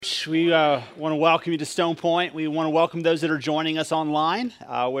Church, we want to welcome you to Stone Point. We want to welcome those that are joining us online,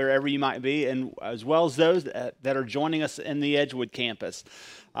 wherever you might be, and as well as those that are joining us in the Edgewood campus.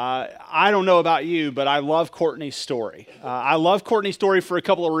 I don't know about you, but I love Courtney's story. I love Courtney's story for a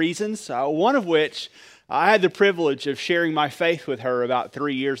couple of reasons, one of which I had the privilege of sharing my faith with her about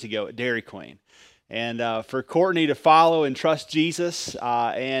 3 years ago at Dairy Queen. And for Courtney to follow and trust Jesus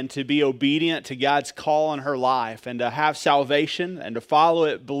and to be obedient to God's call in her life and to have salvation and to follow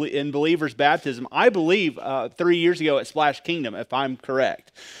it in believer's baptism, I believe 3 years ago at Splash Kingdom, if I'm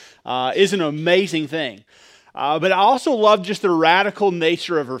correct, is an amazing thing. But I also love just the radical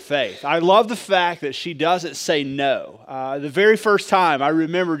nature of her faith. I love the fact that she doesn't say no. The very first time, I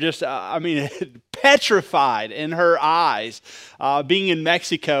remember just, petrified in her eyes being in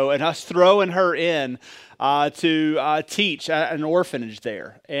Mexico and us throwing her in to teach at an orphanage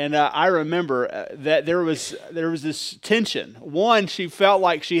there. And I remember that there was this tension. One, she felt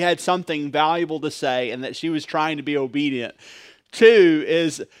like she had something valuable to say and that she was trying to be obedient. Two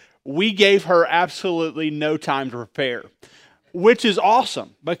is we gave her absolutely no time to prepare, which is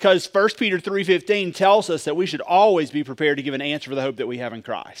awesome because 1 Peter 3:15 tells us that we should always be prepared to give an answer for the hope that we have in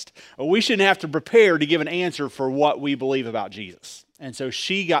Christ. We shouldn't have to prepare to give an answer for what we believe about Jesus. And so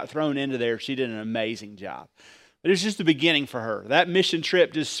she got thrown into there. She did an amazing job. But it was just the beginning for her. That mission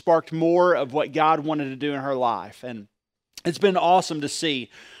trip just sparked more of what God wanted to do in her life. And it's been awesome to see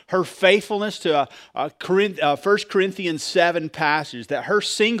her faithfulness to 1 Corinthians 7 passage, that her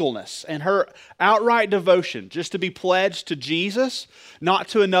singleness and her outright devotion just to be pledged to Jesus, not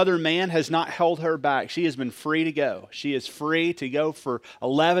to another man, has not held her back. She has been free to go. She is free to go for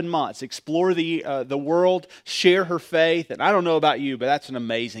 11 months, explore the world, share her faith. And I don't know about you, but that's an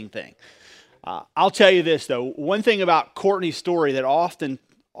amazing thing. I'll tell you this, though. One thing about Courtney's story that often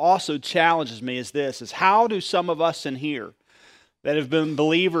also challenges me is this, is how do some of us in here that have been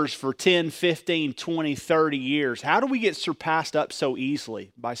believers for 10, 15, 20, 30 years, how do we get surpassed up so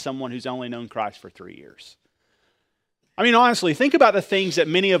easily by someone who's only known Christ for 3 years? I mean, honestly, think about the things that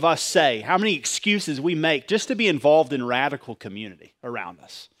many of us say, how many excuses we make just to be involved in radical community around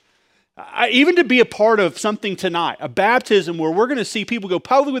us. Even to be a part of something tonight, a baptism where we're going to see people go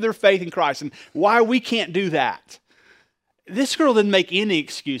public with their faith in Christ, and why we can't do that. This girl didn't make any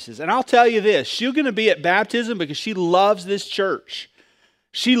excuses. And I'll tell you this, she's going to be at baptism because she loves this church.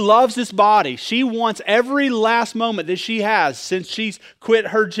 She loves this body. She wants every last moment that she has since she's quit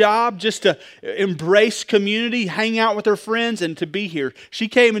her job just to embrace community, hang out with her friends, and to be here. She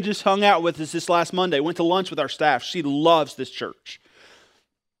came and just hung out with us this last Monday, went to lunch with our staff. She loves this church.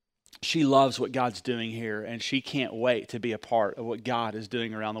 She loves what God's doing here, and she can't wait to be a part of what God is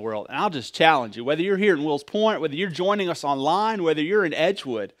doing around the world. And I'll just challenge you, whether you're here in Wills Point, whether you're joining us online, whether you're in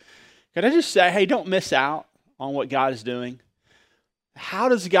Edgewood, can I just say, hey, don't miss out on what God is doing. How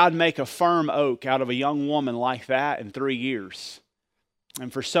does God make a firm oak out of a young woman like that in 3 years?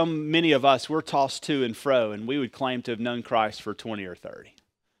 And for many of us, we're tossed to and fro, and we would claim to have known Christ for 20 or 30.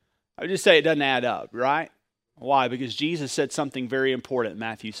 I would just say it doesn't add up, right? Why? Because Jesus said something very important in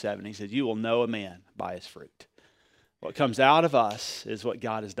Matthew 7. He said, you will know a man by his fruit. What comes out of us is what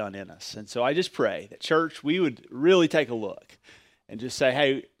God has done in us. And so I just pray that, church, we would really take a look and just say,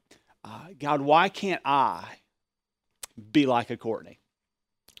 hey, God, why can't I be like a Courtney?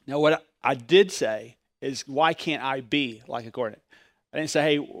 Now, what I did say is, why can't I be like a Courtney? I didn't say,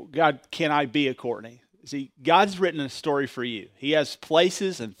 hey, God, can I be a Courtney? See, God's written a story for you. He has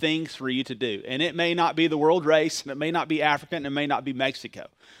places and things for you to do. And it may not be the world race, and it may not be Africa, and it may not be Mexico.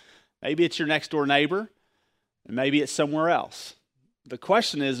 Maybe it's your next door neighbor, and maybe it's somewhere else. The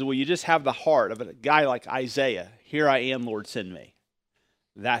question is, will you just have the heart of a guy like Isaiah? Here I am, Lord, send me.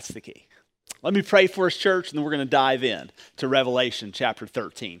 That's the key. Let me pray for us, church, and then we're going to dive in to Revelation chapter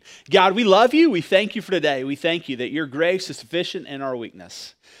 13. God, we love you. We thank you for today. We thank you that your grace is sufficient in our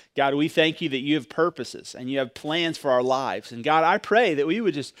weakness. God, we thank you that you have purposes and you have plans for our lives. And God, I pray that we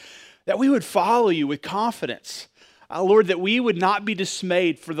would follow you with confidence. Lord, that we would not be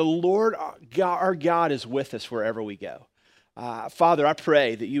dismayed, for the Lord our God is with us wherever we go. Father, I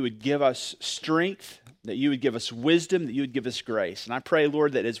pray that you would give us strength, that you would give us wisdom, that you would give us grace. And I pray,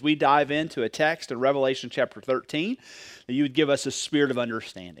 Lord, that as we dive into a text in Revelation chapter 13, that you would give us a spirit of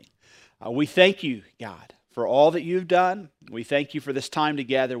understanding. We thank you, God, for all that you've done. We thank you for this time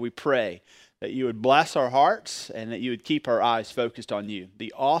together. We pray that you would bless our hearts and that you would keep our eyes focused on you,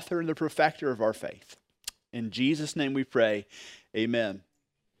 the author and the perfecter of our faith. In Jesus' name we pray, amen.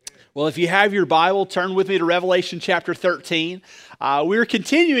 Well, if you have your Bible, turn with me to Revelation chapter 13. We're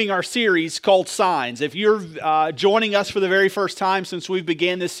continuing our series called Signs. If you're joining us for the very first time since we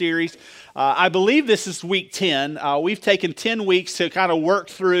began this series, I believe this is week 10. We've taken 10 weeks to kind of work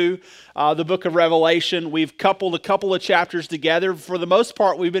through the book of Revelation. We've coupled a couple of chapters together. For the most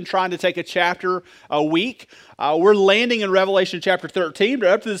part, we've been trying to take a chapter a week. We're landing in Revelation chapter 13, but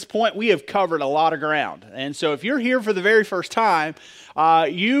up to this point, we have covered a lot of ground. And so if you're here for the very first time,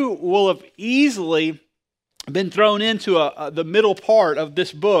 you will have easily been thrown into the middle part of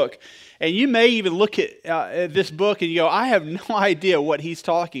this book. And you may even look at this book and you go, I have no idea what he's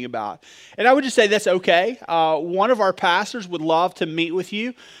talking about. And I would just say that's okay. One of our pastors would love to meet with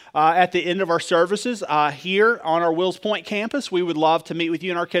you at the end of our services here on our Wills Point campus. We would love to meet with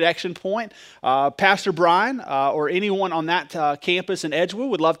you in our connection point. Pastor Brian or anyone on that campus in Edgewood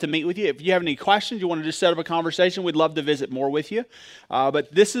would love to meet with you. If you have any questions, you want to just set up a conversation, we'd love to visit more with you.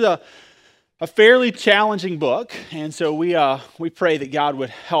 But this is a fairly challenging book, and so we pray that God would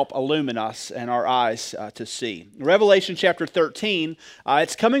help illumine us and our eyes to see. Revelation chapter 13,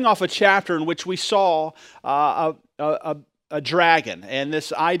 it's coming off a chapter in which we saw a dragon, and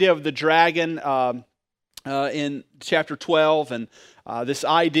this idea of the dragon in chapter 12, and this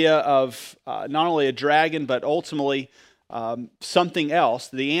idea of not only a dragon, but ultimately something else,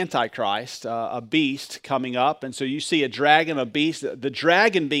 the Antichrist, a beast coming up. And so you see a dragon, a beast, the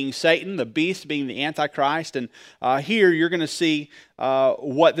dragon being Satan, the beast being the Antichrist. And here you're going to see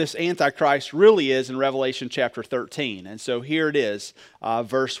what this Antichrist really is in Revelation chapter 13. And so here it is,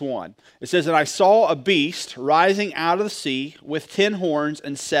 verse 1. It says, "And I saw a beast rising out of the sea with 10 horns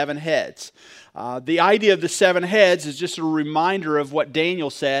and 7 heads. The idea of the 7 heads is just a reminder of what Daniel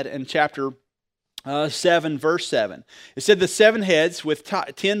said in chapter 7, verse 7. It said, the 7 heads with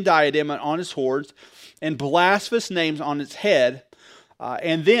 10 diadem on his horns and blasphemous names on its head.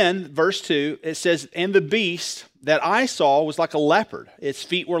 And then, verse 2, it says, and the beast that I saw was like a leopard. Its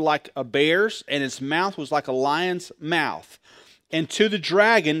feet were like a bear's, and its mouth was like a lion's mouth. And to the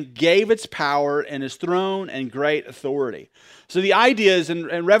dragon gave its power and his throne and great authority." So the idea is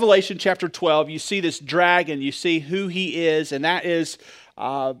in Revelation chapter 12, you see this dragon, you see who he is, and that is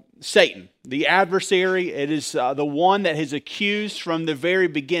Satan, the adversary. It is the one that has accused from the very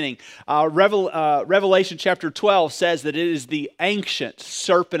beginning. Revelation chapter 12 says that it is the ancient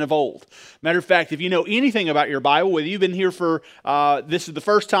serpent of old. Matter of fact, if you know anything about your Bible, whether you've been here for, this is the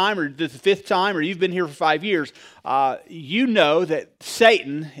first time or the 5th time, or you've been here for 5 years, you know that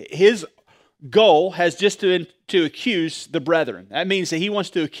Satan, his goal has just to accuse the brethren. That means that he wants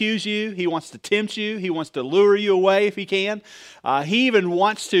to accuse you, he wants to tempt you, he wants to lure you away if he can. He even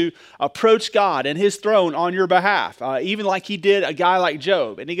wants to approach God and his throne on your behalf, even like he did a guy like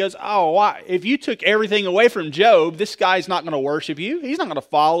Job. And he goes, if you took everything away from Job, this guy's not going to worship you, he's not going to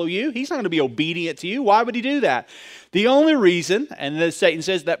follow you, he's not going to be obedient to you. Why would he do that? The only reason, and then Satan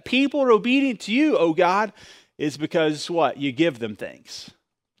says, that people are obedient to you, O God, is because what? You give them things.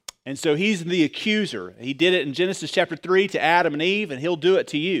 And so he's the accuser. He did it in Genesis chapter 3 to Adam and Eve, and he'll do it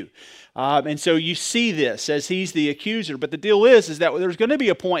to you. And so you see this as he's the accuser. But the deal is that there's going to be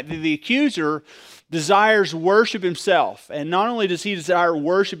a point that the accuser desires worship himself. And not only does he desire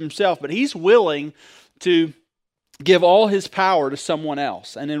worship himself, but he's willing to give all his power to someone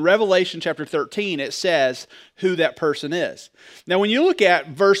else. And in Revelation chapter 13, it says who that person is. Now, when you look at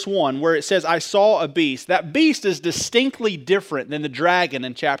verse 1, where it says, I saw a beast, that beast is distinctly different than the dragon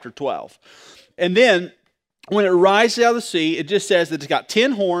in chapter 12. And then, when it rises out of the sea, it just says that it's got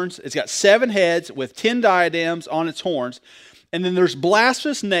 10 horns, it's got 7 heads with 10 diadems on its horns, and then there's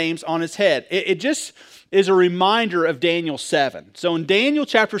blasphemous names on its head. It just is a reminder of Daniel 7. So in Daniel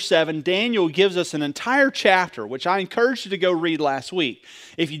chapter 7, Daniel gives us an entire chapter, which I encouraged you to go read last week.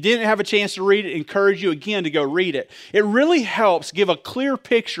 If you didn't have a chance to read it, I encourage you again to go read it. It really helps give a clear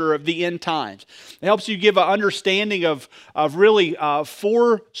picture of the end times. It helps you give an understanding of really 4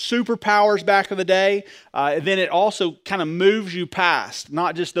 superpowers back in the day. Then it also kind of moves you past,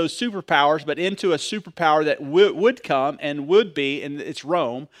 not just those superpowers, but into a superpower that would come and would be, and it's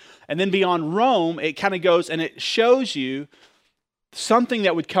Rome. And then beyond Rome, it kind of goes and it shows you something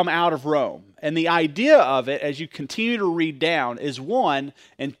that would come out of Rome. And the idea of it, as you continue to read down, is one,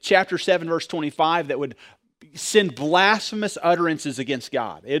 in chapter 7, verse 25, that would send blasphemous utterances against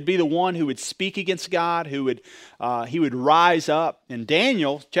God. It'd be the one who would speak against God, he would rise up. In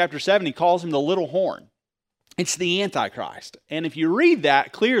Daniel, chapter 7, he calls him the little horn. It's the Antichrist. And if you read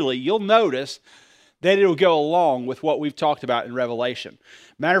that clearly, you'll notice that it'll go along with what we've talked about in Revelation.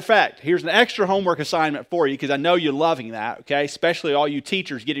 Matter of fact, here's an extra homework assignment for you, because I know you're loving that, okay? Especially all you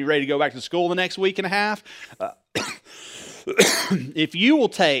teachers getting ready to go back to school the next week and a half. If you will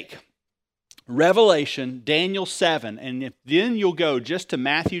take Revelation, Daniel 7, and then you'll go just to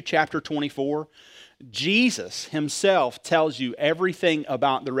Matthew chapter 24. Jesus himself tells you everything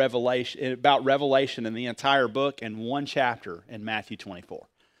about Revelation in the entire book in one chapter in Matthew 24.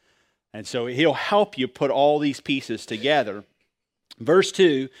 And so he'll help you put all these pieces together. Verse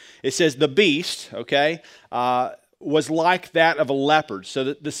 2, it says, the beast, was like that of a leopard. So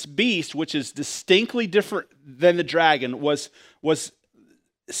that this beast, which is distinctly different than the dragon, was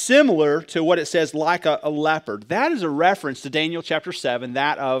similar to what it says, like a leopard. That is a reference to Daniel chapter 7,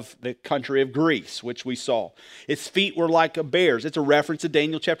 that of the country of Greece, which we saw. Its feet were like a bear's. It's a reference to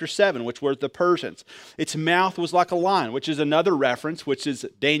Daniel chapter 7, which were the Persians. Its mouth was like a lion, which is another reference, which is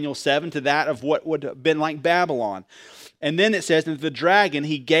Daniel 7, to that of what would have been like Babylon. And then it says, that the dragon,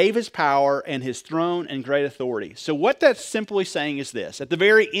 he gave his power and his throne and great authority. So what that's simply saying is this: at the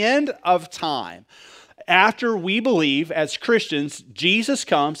very end of time, after we believe as Christians, Jesus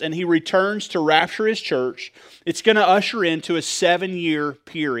comes and he returns to rapture his church, it's going to usher into a 7-year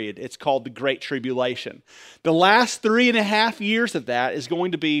period. It's called the Great Tribulation. The last 3.5 years of that is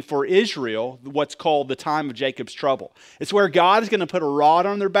going to be for Israel, what's called the time of Jacob's trouble. It's where God is going to put a rod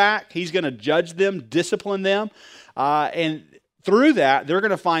on their back. He's going to judge them, discipline them, and through that, they're going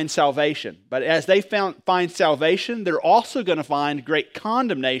to find salvation. But as they find salvation, they're also going to find great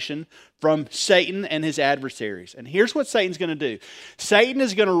condemnation from Satan and his adversaries. And here's what Satan's going to do. Satan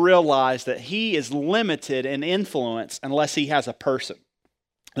is going to realize that he is limited in influence unless he has a person.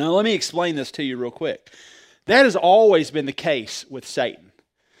 Now, let me explain this to you real quick. That has always been the case with Satan.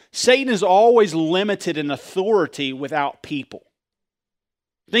 Satan is always limited in authority without people.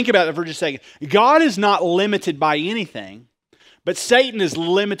 Think about it for just a second. God is not limited by anything. But Satan is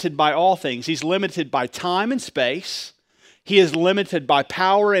limited by all things. He's limited by time and space. He is limited by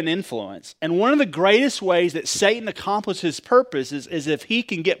power and influence. And one of the greatest ways that Satan accomplishes his purposes is if he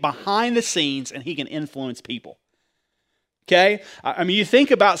can get behind the scenes and he can influence people. Okay? I mean, you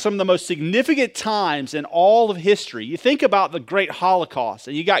think about some of the most significant times in all of history. You think about the Great Holocaust,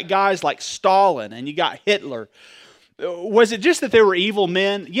 and you got guys like Stalin, and you got Hitler. Was it just that they were evil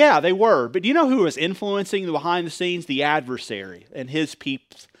men? Yeah, they were. But do you know who was influencing the behind the scenes? The adversary and his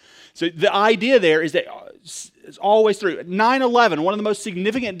peeps. So the idea there is that it's always through. 9/11, one of the most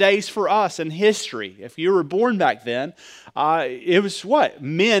significant days for us in history. If you were born back then, it was what?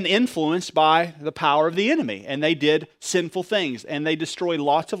 Men influenced by the power of the enemy. And they did sinful things. And they destroyed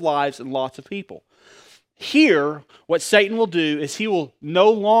lots of lives and lots of people. Here, what Satan will do is he will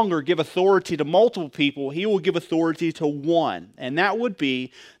no longer give authority to multiple people. He will give authority to one. And that would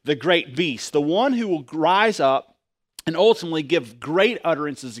be the great beast, the one who will rise up and ultimately give great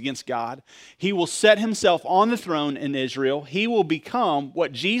utterances against God. He will set himself on the throne in Israel. He will become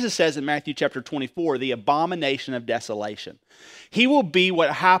what Jesus says in Matthew chapter 24, the abomination of desolation. He will be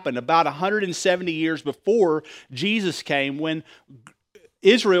what happened about 170 years before Jesus came, when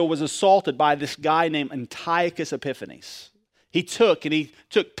Israel was assaulted by this guy named Antiochus Epiphanes. He took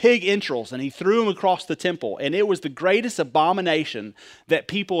pig entrails and he threw them across the temple. And it was the greatest abomination that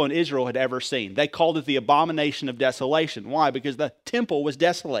people in Israel had ever seen. They called it the abomination of desolation. Why? Because the temple was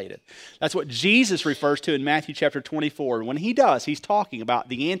desolated. That's what Jesus refers to in Matthew chapter 24. When he does, he's talking about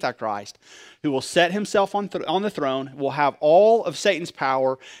the Antichrist who will set himself on the throne, will have all of Satan's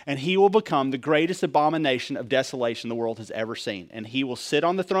power, and he will become the greatest abomination of desolation the world has ever seen. And he will sit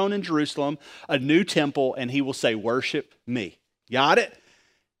on the throne in Jerusalem, a new temple, and he will say, "Worship me." Got it?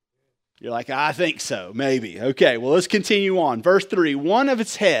 You're like, I think so, maybe. Okay, well, let's continue on. Verse 3, one of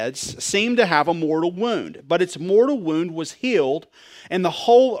its heads seemed to have a mortal wound, but its mortal wound was healed, and the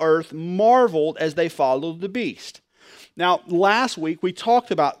whole earth marveled as they followed the beast. Now, last week we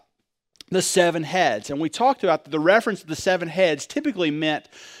talked about the 7 heads, and we talked about the reference to the 7 heads typically meant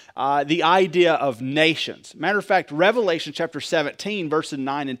the idea of nations. Matter of fact, Revelation chapter 17, verses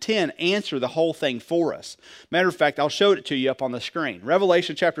 9 and 10 answer the whole thing for us. Matter of fact, I'll show it to you up on the screen.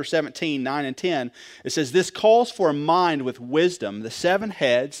 Revelation chapter 17, 9 and 10, it says, "This calls for a mind with wisdom. The 7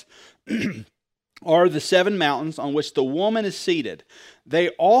 heads are the 7 mountains on which the woman is seated. They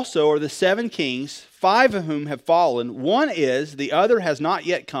also are the 7 kings, 5 of whom have fallen. One is, the other has not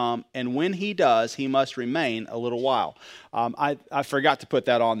yet come, and when he does, he must remain a little while." I forgot to put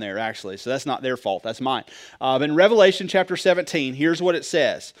that on there, actually, so that's not their fault, that's mine. But in Revelation chapter 17, here's what it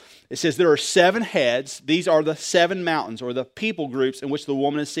says. It says there are 7 heads. These are the 7 mountains, or the people groups in which the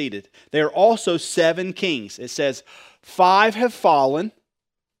woman is seated. There are also 7 kings. It says 5 have fallen,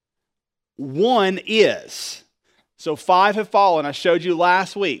 1 is. So 5 have fallen. I showed you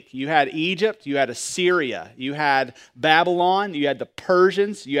last week. You had Egypt, you had Assyria, you had Babylon, you had the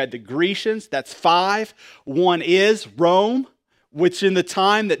Persians, you had the Grecians. That's 5. 1 is Rome. which in the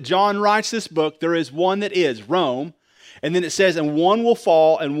time that John writes this book, there is one that is, Rome. And then it says, and one will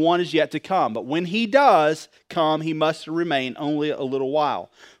fall and one is yet to come. But when he does come, he must remain only a little while.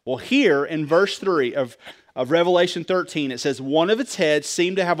 Well, here in verse 3 of Revelation 13, it says, one of its heads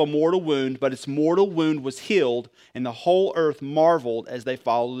seemed to have a mortal wound, but its mortal wound was healed, and the whole earth marveled as they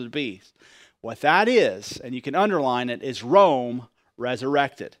followed the beast. What that is, and you can underline it, is Rome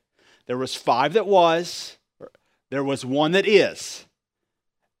resurrected. There was 5 that was, there was one that is.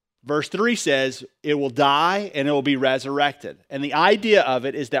 Verse 3 says, it will die and it will be resurrected. And the idea of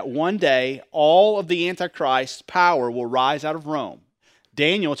it is that one day, all of the Antichrist's power will rise out of Rome.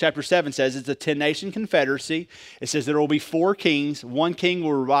 Daniel chapter 7 says it's a 10-nation confederacy. It says there will be 4 kings. One king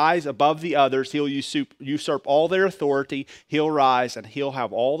will rise above the others. He'll usurp all their authority. He'll rise and he'll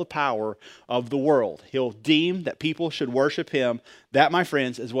have all the power of the world. He'll deem that people should worship him. That, my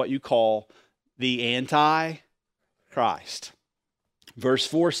friends, is what you call the Antichrist. Verse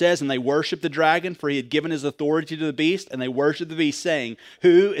 4 says, and they worshiped the dragon, for he had given his authority to the beast, and they worshiped the beast, saying,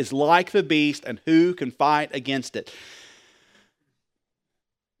 who is like the beast, and who can fight against it?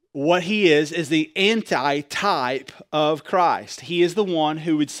 What he is the anti-type of Christ. He is the one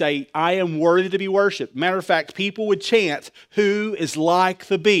who would say, I am worthy to be worshipped. Matter of fact, people would chant, who is like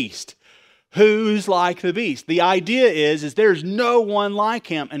the beast? Who's like the beast? The idea is there's no one like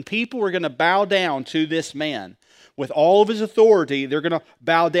him, and people are going to bow down to this man. With all of his authority, they're going to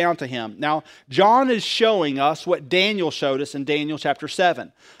bow down to him. Now, John is showing us what Daniel showed us in Daniel chapter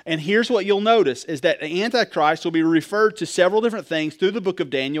 7. And here's what you'll notice is that the Antichrist will be referred to several different things through the book of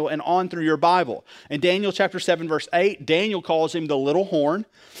Daniel and on through your Bible. In Daniel chapter 7, verse 8, Daniel calls him the little horn.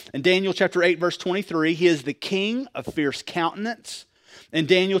 In Daniel chapter 8, verse 23, he is the king of fierce countenance. In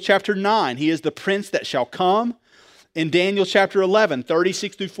Daniel chapter 9, he is the prince that shall come. In Daniel chapter 11,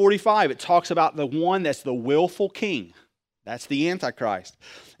 36 through 45, it talks about the one that's the willful king. That's the Antichrist.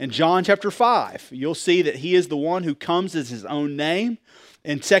 In John chapter 5, you'll see that he is the one who comes as his own name.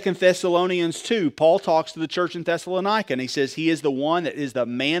 In 2 Thessalonians 2, Paul talks to the church in Thessalonica, and he says he is the one that is the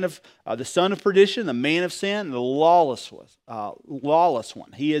man of the son of perdition, the man of sin, the lawless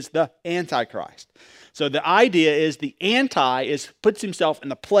one. He is the Antichrist. So the idea is the puts himself in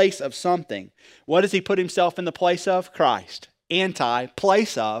the place of something. What does he put himself in the place of? Christ.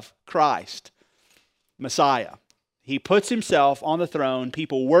 Place of Christ. Messiah. He puts himself on the throne,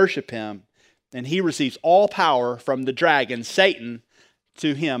 people worship him, and he receives all power from the dragon, Satan,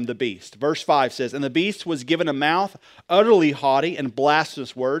 to him, the beast. Verse 5 says, and the beast was given a mouth utterly haughty and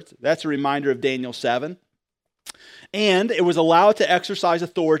blasphemous words. That's a reminder of Daniel 7. And it was allowed to exercise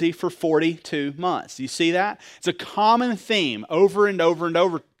authority for 42 months. Do you see that? It's a common theme over and over and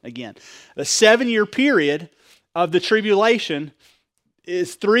over again. The 7-year period of the tribulation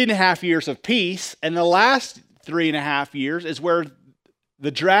is 3.5 years of peace, and the last 3.5 years is where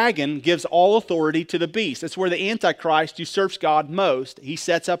the dragon gives all authority to the beast. That's where the Antichrist usurps God most. He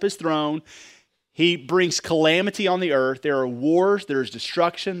sets up his throne. He brings calamity on the earth. There are wars, there is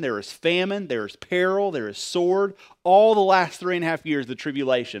destruction, there is famine, there is peril, there is sword. All the last 3.5 years of the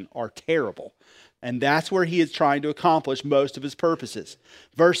tribulation are terrible. And that's where he is trying to accomplish most of his purposes.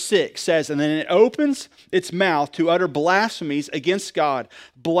 Verse 6 says, and then it opens its mouth to utter blasphemies against God,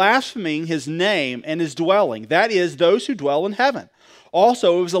 blaspheming his name and his dwelling. That is, those who dwell in heaven.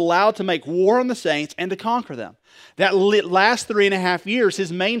 Also, it was allowed to make war on the saints and to conquer them. That last 3.5 years,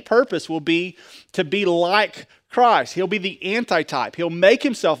 his main purpose will be to be like Christ. He'll be the antitype. He'll make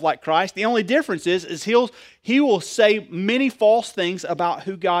himself like Christ. The only difference is he will say many false things about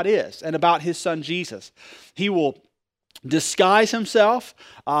who God is and about his son Jesus. He will disguise himself.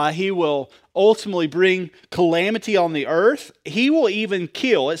 He will ultimately bring calamity on the earth. He will even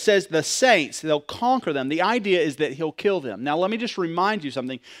kill. It says the saints, they'll conquer them. The idea is that he'll kill them. Now, let me just remind you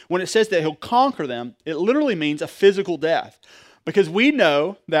something. When it says that he'll conquer them, it literally means a physical death. Because we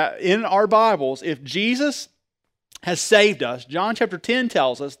know that in our Bibles, if Jesus has saved us, John chapter 10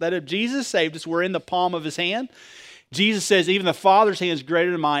 tells us that if Jesus saved us, we're in the palm of his hand. Jesus says, even the Father's hand is greater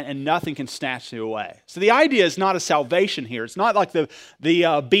than mine, and nothing can snatch you away. So the idea is not a salvation here. It's not like the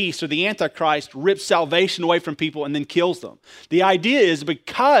beast or the Antichrist rips salvation away from people and then kills them. The idea is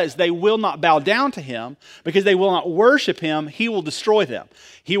because they will not bow down to him, because they will not worship him, he will destroy them.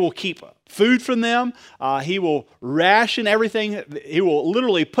 He will keep food from them. He will ration everything. He will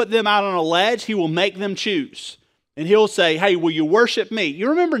literally put them out on a ledge. He will make them choose. And he'll say, hey, will you worship me? You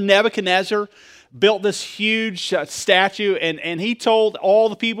remember Nebuchadnezzar built this huge statue, and he told all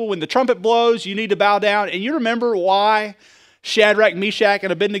the people, when the trumpet blows, you need to bow down. And you remember why Shadrach, Meshach,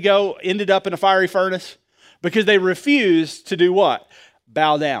 and Abednego ended up in a fiery furnace? Because they refused to do what?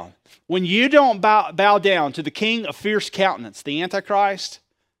 Bow down. When you don't bow down to the king of fierce countenance, the Antichrist,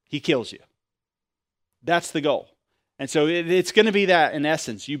 he kills you. That's the goal. And so it's going to be that in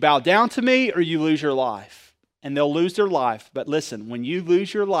essence. You bow down to me or you lose your life. And they'll lose their life. But listen, when you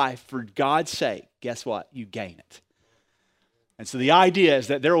lose your life for God's sake, guess what? You gain it. And so the idea is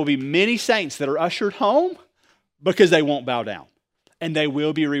that there will be many saints that are ushered home because they won't bow down. And they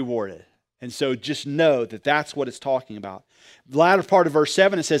will be rewarded. And so just know that that's what it's talking about. The latter part of verse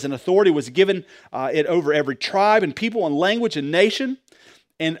 7, it says, an authority was given it over every tribe and people and language and nation.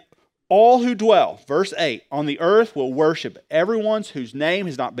 And all who dwell, verse 8, on the earth will worship everyone whose name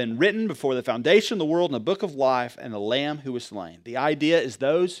has not been written before the foundation of the world in the book of life and the Lamb who was slain. The idea is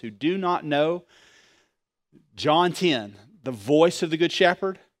those who do not know John 10, the voice of the Good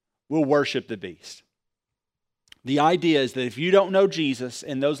Shepherd, will worship the beast. The idea is that if you don't know Jesus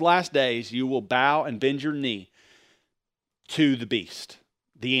in those last days, you will bow and bend your knee to the beast,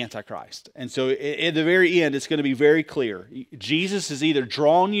 the Antichrist. And so at the very end, it's going to be very clear. Jesus has either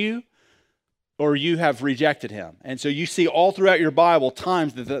drawn you or you have rejected him. And so you see all throughout your Bible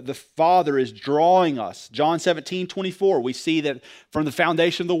times that the Father is drawing us. John 17:24, we see that from the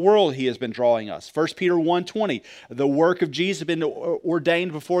foundation of the world he has been drawing us. 1 Peter 1:20, the work of Jesus has been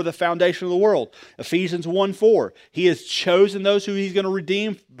ordained before the foundation of the world. Ephesians 1:4, he has chosen those who he's going to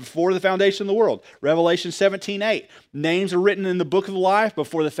redeem before the foundation of the world. Revelation 17:8, names are written in the book of life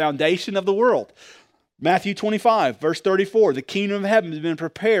before the foundation of the world. Matthew 25, verse 34, the kingdom of heaven has been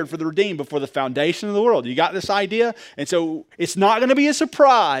prepared for the redeemed before the foundation of the world. You got this idea? And so it's not going to be a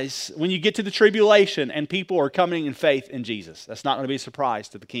surprise when you get to the tribulation and people are coming in faith in Jesus. That's not going to be a surprise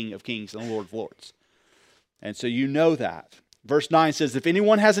to the King of Kings and the Lord of Lords. And so you know that. Verse 9 says, if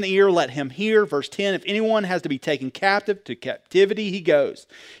anyone has an ear, let him hear. Verse 10, if anyone has to be taken captive, to captivity he goes.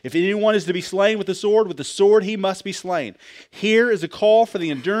 If anyone is to be slain with the sword he must be slain. Here is a call for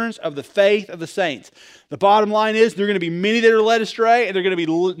the endurance of the faith of the saints. The bottom line is there are going to be many that are led astray, and there are going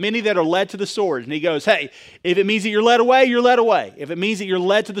to be many that are led to the sword. And he goes, hey, if it means that you're led away, you're led away. If it means that you're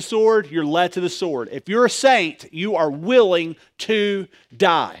led to the sword, you're led to the sword. If you're a saint, you are willing to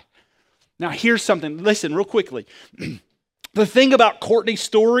die. Now here's something. Listen real quickly. The thing about Courtney's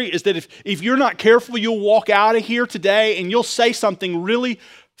story is that if you're not careful, you'll walk out of here today and you'll say something really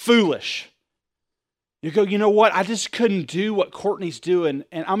foolish. You go, you know what? I just couldn't do what Courtney's doing.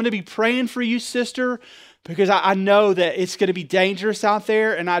 And I'm going to be praying for you, sister, because I know that it's going to be dangerous out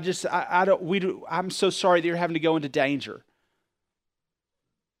there. And I'm so sorry that you're having to go into danger.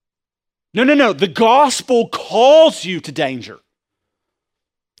 No. The gospel calls you to danger.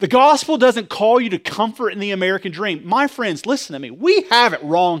 The gospel doesn't call you to comfort in the American dream. My friends, listen to me. We have it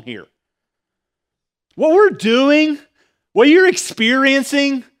wrong here. What we're doing, what you're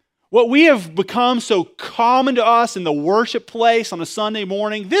experiencing, what we have become so common to us in the worship place on a Sunday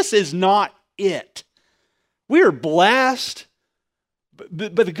morning, this is not it. We are blessed,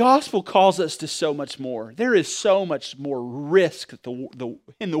 but the gospel calls us to so much more. There is so much more risk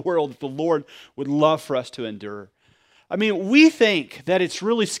in the world that the Lord would love for us to endure. I mean, we think that it's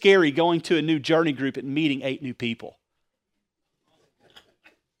really scary going to a new journey group and meeting 8 new people.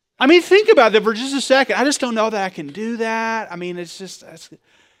 I mean, think about that for just a second. I just don't know that I can do that. I mean,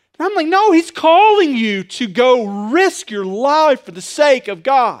 I'm like, no, he's calling you to go risk your life for the sake of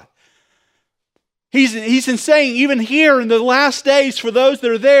God. He's saying, even here in the last days, for those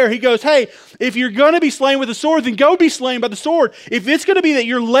that are there, he goes, hey, if you're going to be slain with the sword, then go be slain by the sword. If it's going to be that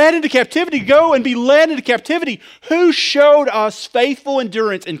you're led into captivity, go and be led into captivity. Who showed us faithful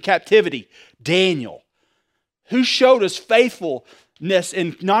endurance in captivity? Daniel. Who showed us faithfulness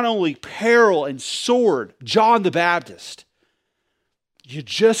in not only peril and sword? John the Baptist. You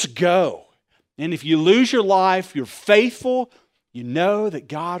just go. And if you lose your life, you're faithful, you know that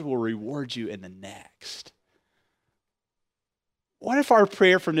God will reward you in the next. What if our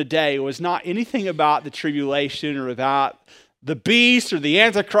prayer from today was not anything about the tribulation or about the beast or the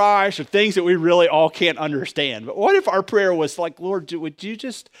Antichrist or things that we really all can't understand? But what if our prayer was like, Lord, would you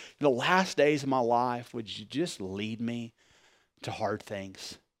just, in the last days of my life, would you just lead me to hard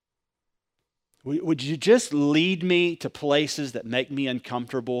things? Would you just lead me to places that make me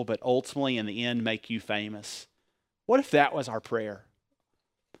uncomfortable, but ultimately in the end make you famous? What if that was our prayer?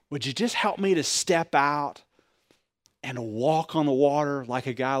 Would you just help me to step out and walk on the water like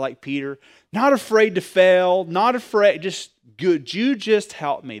a guy like Peter? Not afraid to fail, not afraid, just good. You just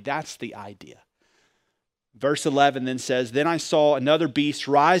help me. That's the idea. Verse 11 then says, then I saw another beast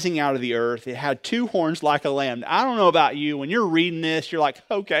rising out of the earth. It had 2 horns like a lamb. I don't know about you. When you're reading this, you're like,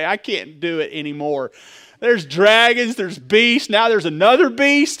 okay, I can't do it anymore. There's dragons, there's beasts. Now there's another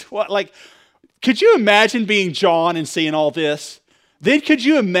beast. What, like, could you imagine being John and seeing all this? Then could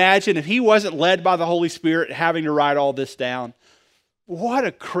you imagine if he wasn't led by the Holy Spirit having to write all this down? What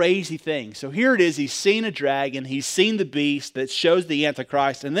a crazy thing. So here it is. He's seen a dragon. He's seen the beast that shows the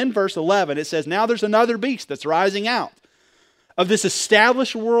Antichrist. And then verse 11, it says, now there's another beast that's rising out of this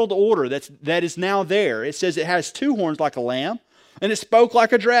established world order that is now there. It says it has two horns like a lamb, and it spoke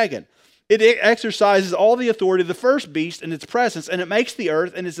like a dragon. It exercises all the authority of the first beast in its presence, and it makes the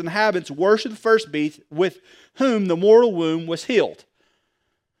earth and its inhabitants worship the first beast with whom the mortal womb was healed.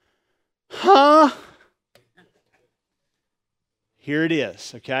 Huh? Here it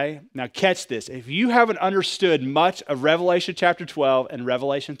is, okay? Now catch this. If you haven't understood much of Revelation chapter 12 and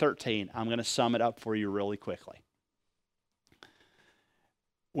Revelation 13, I'm going to sum it up for you really quickly.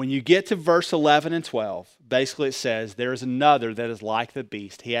 When you get to verse 11 and 12, basically it says, there is another that is like the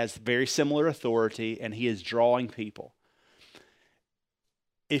beast. He has very similar authority, and he is drawing people.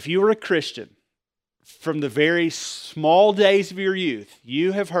 If you are a Christian, from the very small days of your youth,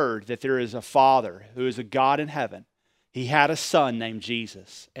 you have heard that there is a Father who is a God in heaven. He had a Son named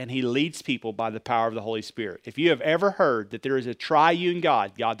Jesus, and he leads people by the power of the Holy Spirit. If you have ever heard that there is a triune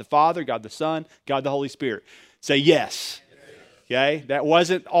God, God the Father, God the Son, God the Holy Spirit, say yes. Okay? That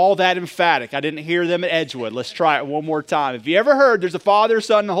wasn't all that emphatic. I didn't hear them at Edgewood. Let's try it one more time. If you ever heard there's a Father,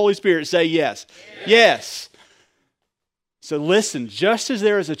 Son, and the Holy Spirit, say yes. Yes. So listen, just as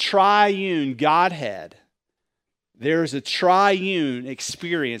there is a triune Godhead, there is a triune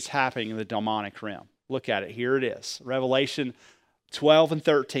experience happening in the demonic realm. Look at it. Here it is. Revelation 12 and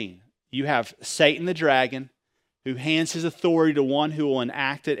 13. You have Satan the dragon, who hands his authority to one who will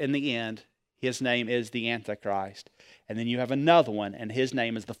enact it in the end. His name is the Antichrist. And then you have another one, and his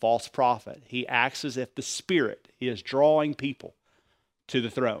name is the false prophet. He acts as if the Spirit is drawing people to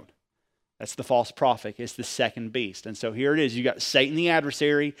the throne. That's the false prophet. It's the second beast. And so here it is. You got Satan the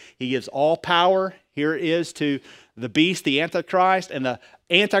adversary. He gives all power. Here it is to the beast, the Antichrist. And the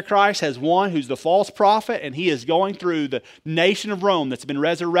Antichrist has one who's the false prophet, and he is going through the nation of Rome that's been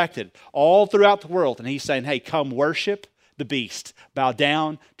resurrected all throughout the world. And he's saying, hey, come worship the beast. Bow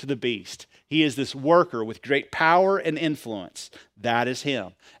down to the beast. He is this worker with great power and influence. That is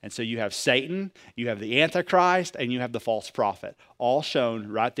him. And so you have Satan, you have the Antichrist, and you have the false prophet, all shown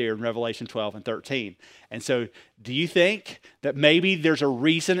right there in Revelation 12 and 13. And so do you think that maybe there's a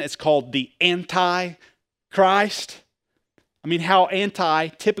reason it's called the Antichrist? I mean, how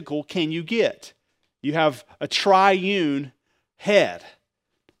anti-typical can you get? You have a triune head.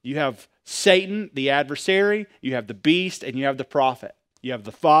 You have Satan, the adversary, you have the beast, and you have the prophet. You have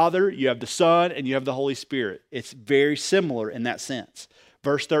the Father, you have the Son, and you have the Holy Spirit. It's very similar in that sense.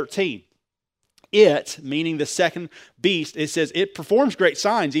 Verse 13. It, meaning the second beast, it says, it performs great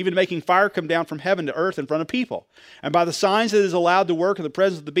signs, even making fire come down from heaven to earth in front of people. And by the signs it is allowed to work in the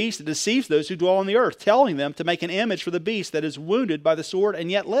presence of the beast, it deceives those who dwell on the earth, telling them to make an image for the beast that is wounded by the sword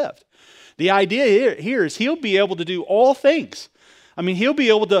and yet lived. The idea here is he'll be able to do all things. I mean, he'll be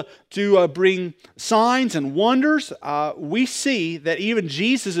able to bring signs and wonders. We see that even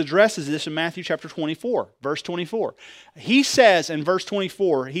Jesus addresses this in Matthew chapter 24, verse 24. He says in verse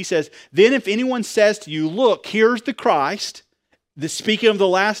 24, he says, then if anyone says to you, look, here's the Christ, speaking of the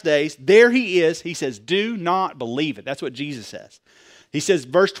last days, there he is, he says, do not believe it. That's what Jesus says. He says,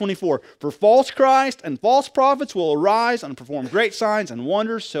 verse 24, for false Christ and false prophets will arise and perform great signs and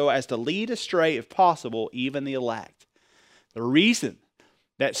wonders so as to lead astray, if possible, even the elect. The reason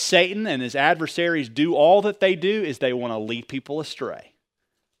that Satan and his adversaries do all that they do is they want to lead people astray.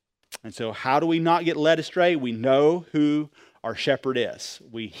 And so how do we not get led astray? We know who our shepherd is.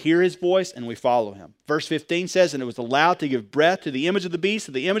 We hear his voice and we follow him. Verse 15 says, and it was allowed to give breath to the image of the beast,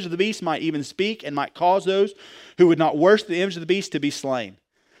 that the image of the beast might even speak and might cause those who would not worship the image of the beast to be slain.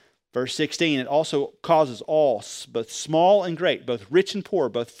 Verse 16, it also causes all, both small and great, both rich and poor,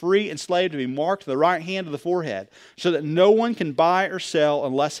 both free and slave, to be marked with the right hand of the forehead, so that no one can buy or sell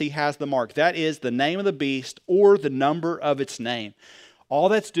unless he has the mark. That is the name of the beast or the number of its name. All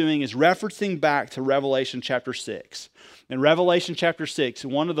that's doing is referencing back to Revelation chapter 6. In Revelation chapter 6,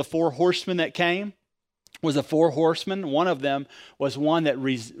 one of the four horsemen that came was the four horsemen. One of them was one that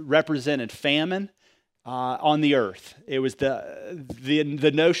represented famine on the earth. It was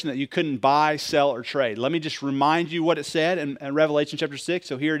the notion that you couldn't buy, sell, or trade. Let me just remind you what it said in Revelation chapter 6.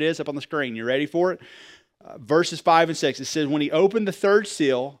 So here it is up on the screen. You ready for it? Verses 5 and 6. It says, when he opened the third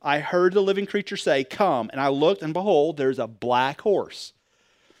seal, I heard the living creature say, come. And I looked, and behold, there's a black horse.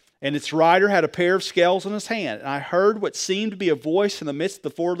 And its rider had a pair of scales in his hand. And I heard what seemed to be a voice in the midst of the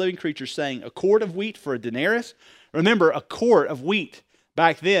four living creatures saying, a quart of wheat for a denarius. Remember, a quart of wheat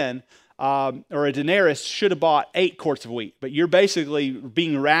back then or a denarius should have bought 8 quarts of wheat, but you're basically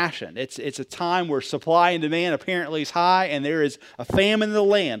being rationed. It's a time where supply and demand apparently is high, and there is a famine in the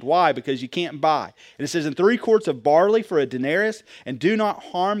land. Why? Because you can't buy. And it says, "And 3 quarts of barley for a denarius, and do not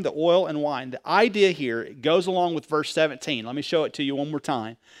harm the oil and wine." The idea here goes along with verse 17. Let me show it to you one more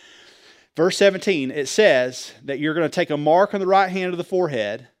time. Verse 17, it says that you're going to take a mark on the right hand of the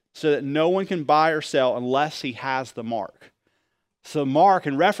forehead so that no one can buy or sell unless he has the mark. So mark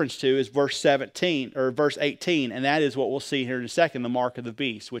in reference to is verse 17 or verse 18, and that is what we'll see here in a second, the mark of the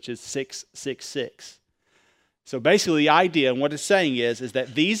beast, which is 666. So basically the idea and what it's saying is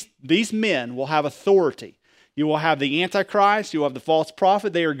that these men will have authority. You will have the Antichrist, you will have the false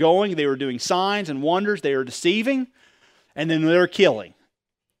prophet. They were doing signs and wonders, they are deceiving, and then they're killing.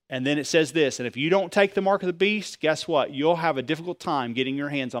 And then it says this, and if you don't take the mark of the beast, guess what? You'll have a difficult time getting your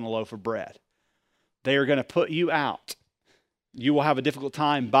hands on a loaf of bread. They are going to put you out. You will have a difficult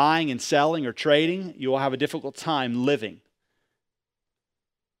time buying and selling or trading. You will have a difficult time living.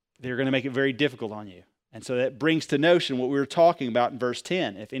 They're going to make it very difficult on you. And so that brings to notion what we were talking about in verse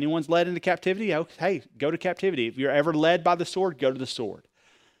 10. If anyone's led into captivity, hey, go to captivity. If you're ever led by the sword, go to the sword.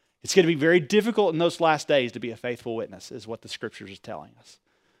 It's going to be very difficult in those last days to be a faithful witness, is what the scriptures is telling us.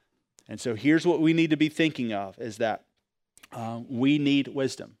 And so here's what we need to be thinking of, is that we need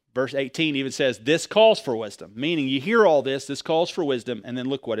wisdom. Verse 18 even says, this calls for wisdom, meaning you hear all this calls for wisdom, and then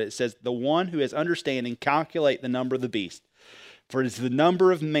look what it says, the one who has understanding calculate the number of the beast, for it is the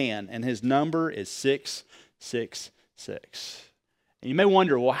number of man, and his number is 666. And you may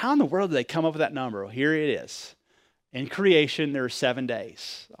wonder, well, how in the world did they come up with that number? Well, here it is. In creation, there are 7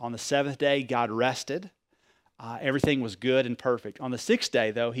 days. On the 7th day, God rested. Everything was good and perfect. On the 6th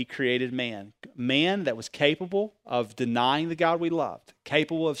day, though, he created man. Man that was capable of denying the God we loved,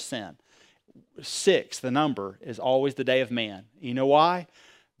 capable of sin. 6, the number, is always the day of man. You know why?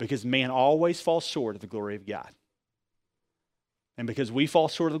 Because man always falls short of the glory of God. And because we fall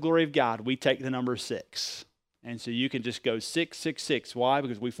short of the glory of God, we take the number 6. And so you can just go 666. Why?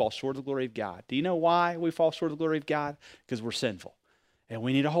 Because we fall short of the glory of God. Do you know why we fall short of the glory of God? Because we're sinful. And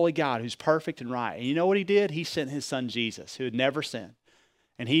we need a holy God who's perfect and right. And you know what he did? He sent his son Jesus, who had never sinned.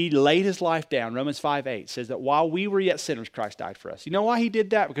 And he laid his life down. Romans 5:8 says that while we were yet sinners, Christ died for us. You know why he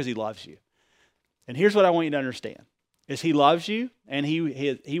did that? Because he loves you. And here's what I want you to understand, is he loves you, and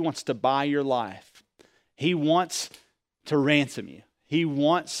he wants to buy your life. He wants to ransom you. He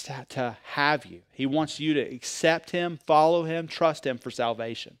wants to have you. He wants you to accept him, follow him, trust him for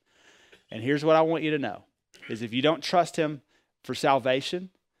salvation. And here's what I want you to know, is if you don't trust him for salvation,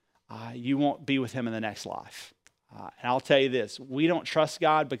 you won't be with him in the next life. And I'll tell you this, we don't trust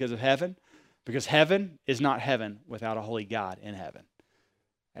God because of heaven, because heaven is not heaven without a holy God in heaven.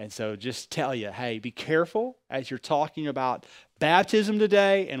 And so just tell you, hey, be careful as you're talking about baptism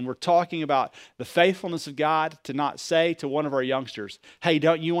today, and we're talking about the faithfulness of God, to not say to one of our youngsters, hey,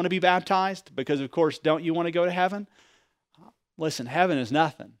 don't you want to be baptized? Because, of course, don't you want to go to heaven? Listen, heaven is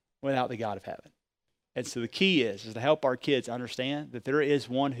nothing without the God of heaven. And so the key is to help our kids understand that there is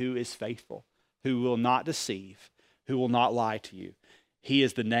one who is faithful, who will not deceive, who will not lie to you. He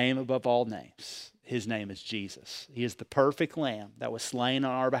is the name above all names. His name is Jesus. He is the perfect Lamb that was slain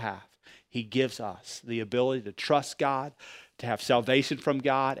on our behalf. He gives us the ability to trust God, to have salvation from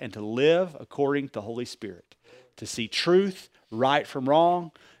God, and to live according to the Holy Spirit, to see truth, right from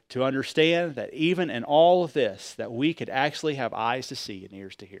wrong, to understand that even in all of this, that we could actually have eyes to see and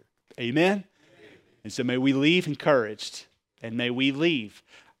ears to hear. Amen? And so may we leave encouraged, and may we leave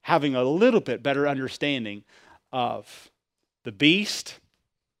having a little bit better understanding of the beast,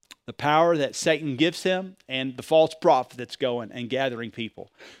 the power that Satan gives him, and the false prophet that's going and gathering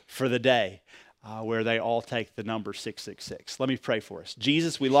people for the day where they all take the number 666. Let me pray for us.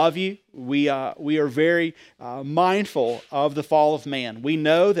 Jesus, we love you. We are very mindful of the fall of man. We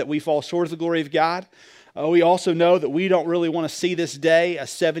know that we fall short of the glory of God. We also know that we don't really want to see this day, a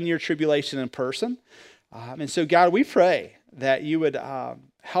 7-year tribulation, in person. And so, God, we pray that you would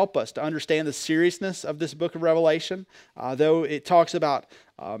help us to understand the seriousness of this book of Revelation. Though it talks about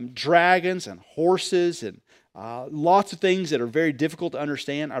dragons and horses and lots of things that are very difficult to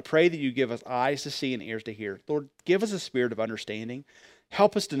understand, I pray that you give us eyes to see and ears to hear. Lord, give us a spirit of understanding.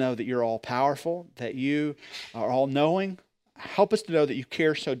 Help us to know that you're all powerful, that you are all knowing. Help us to know that you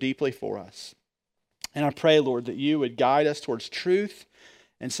care so deeply for us. And I pray, Lord, that you would guide us towards truth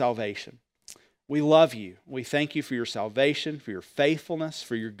and salvation. We love you. We thank you for your salvation, for your faithfulness,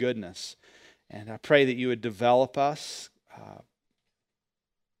 for your goodness. And I pray that you would develop us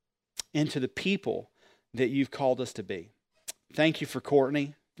into the people that you've called us to be. Thank you for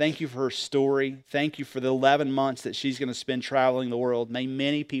Courtney. Thank you for her story. Thank you for the 11 months that she's going to spend traveling the world. May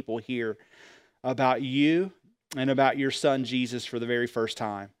many people hear about you and about your son Jesus for the very first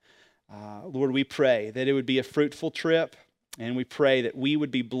time. Lord, we pray that it would be a fruitful trip, and we pray that we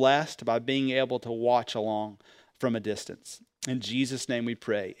would be blessed by being able to watch along from a distance. In Jesus' name we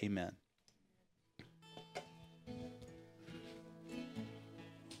pray, amen.